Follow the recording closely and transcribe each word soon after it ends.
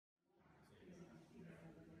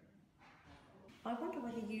I wonder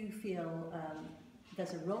whether you feel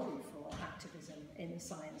there's a role for activism in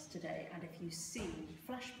science today, and if you see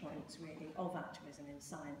flashpoints really of activism in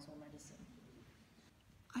science or medicine.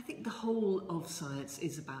 I think the whole of science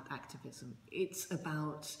is about activism. It's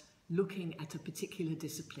about looking at a particular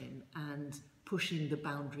discipline and pushing the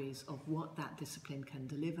boundaries of what that discipline can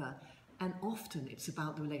deliver. And often it's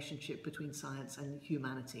about the relationship between science and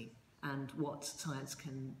humanity and what science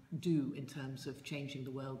can do in terms of changing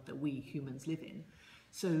the world that we humans live in.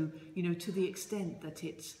 So, you know, to the extent that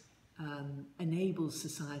it enables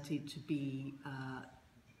society to be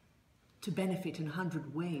to benefit in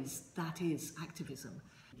 100 ways, that is activism.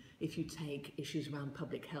 If you take issues around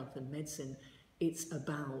public health and medicine, it's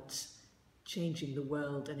about changing the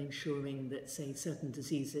world and ensuring that, say, certain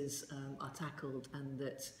diseases are tackled and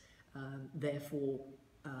that therefore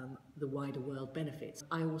the wider world benefits.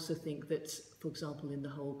 I also think that, for example, in the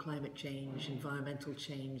whole climate change, environmental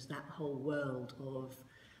change, that whole world of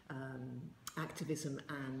activism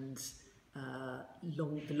and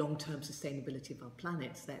the long-term sustainability of our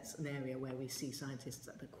planet, that's an area where we see scientists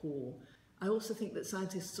at the core. I also think that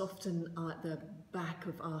scientists often are at the back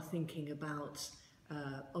of our thinking about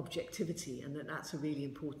objectivity, and that's a really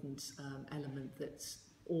important element that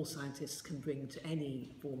all scientists can bring to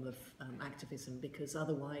any form of activism, because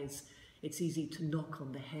otherwise it's easy to knock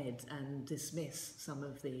on the head and dismiss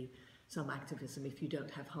some activism if you don't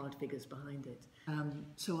have hard figures behind it.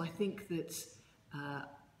 So I think that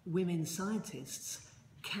women scientists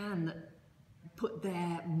can put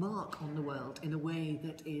their mark on the world in a way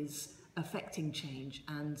that is affecting change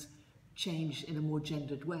and change in a more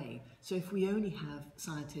gendered way. So if we only have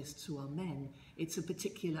scientists who are men, it's a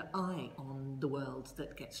particular eye on the world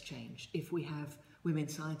that gets changed. If we have women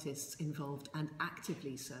scientists involved, and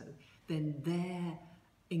actively so, then their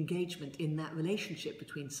engagement in that relationship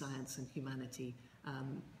between science and humanity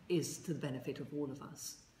is to the benefit of all of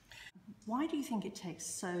us. Why do you think it takes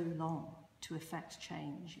so long to effect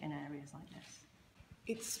change in areas like this?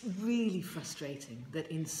 It's really frustrating that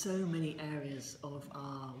in so many areas of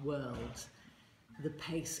our world, the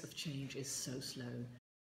pace of change is so slow.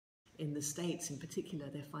 In the States in particular,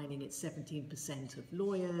 they're finding it's 17% of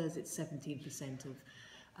lawyers, it's 17% of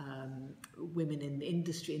women in the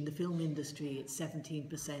industry, in the film industry, it's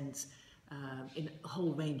 17% in a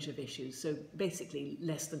whole range of issues. So basically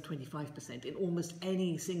less than 25% in almost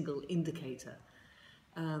any single indicator.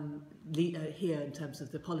 Here in terms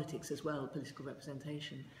of the politics as well, political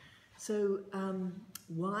representation. So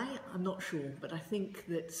why? I'm not sure, but I think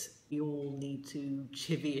that we all need to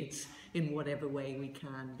chivvy it in whatever way we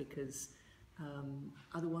can, because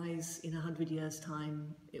otherwise in 100 years'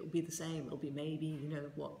 time it will be the same. It'll be maybe, you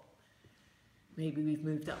know, what, maybe we've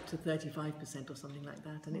moved up to 35% or something like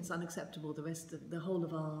that, and it's unacceptable. The rest of the whole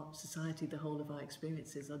of our society, the whole of our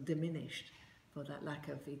experiences are diminished for that lack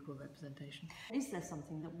of equal representation. Is there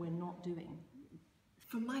something that we're not doing?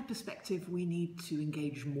 From my perspective, we need to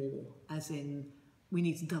engage more, as in we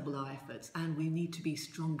need to double our efforts, and we need to be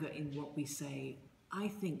stronger in what we say. I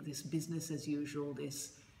think this business as usual,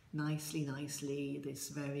 this nicely, this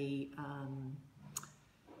very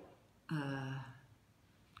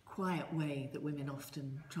quiet way that women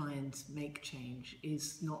often try and make change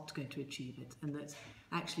is not going to achieve it, and that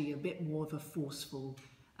actually a bit more of a forceful,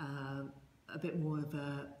 a bit more of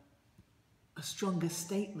a stronger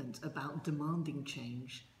statement about demanding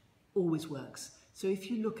change always works. So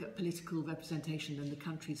if you look at political representation and the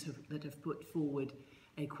countries that have put forward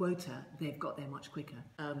a quota, they've got there much quicker.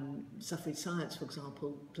 Suffrage science, for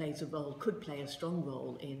example, could play a strong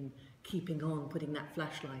role in keeping on, putting that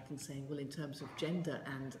flashlight and saying, well, in terms of gender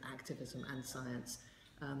and activism and science,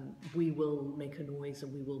 we will make a noise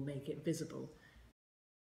and we will make it visible.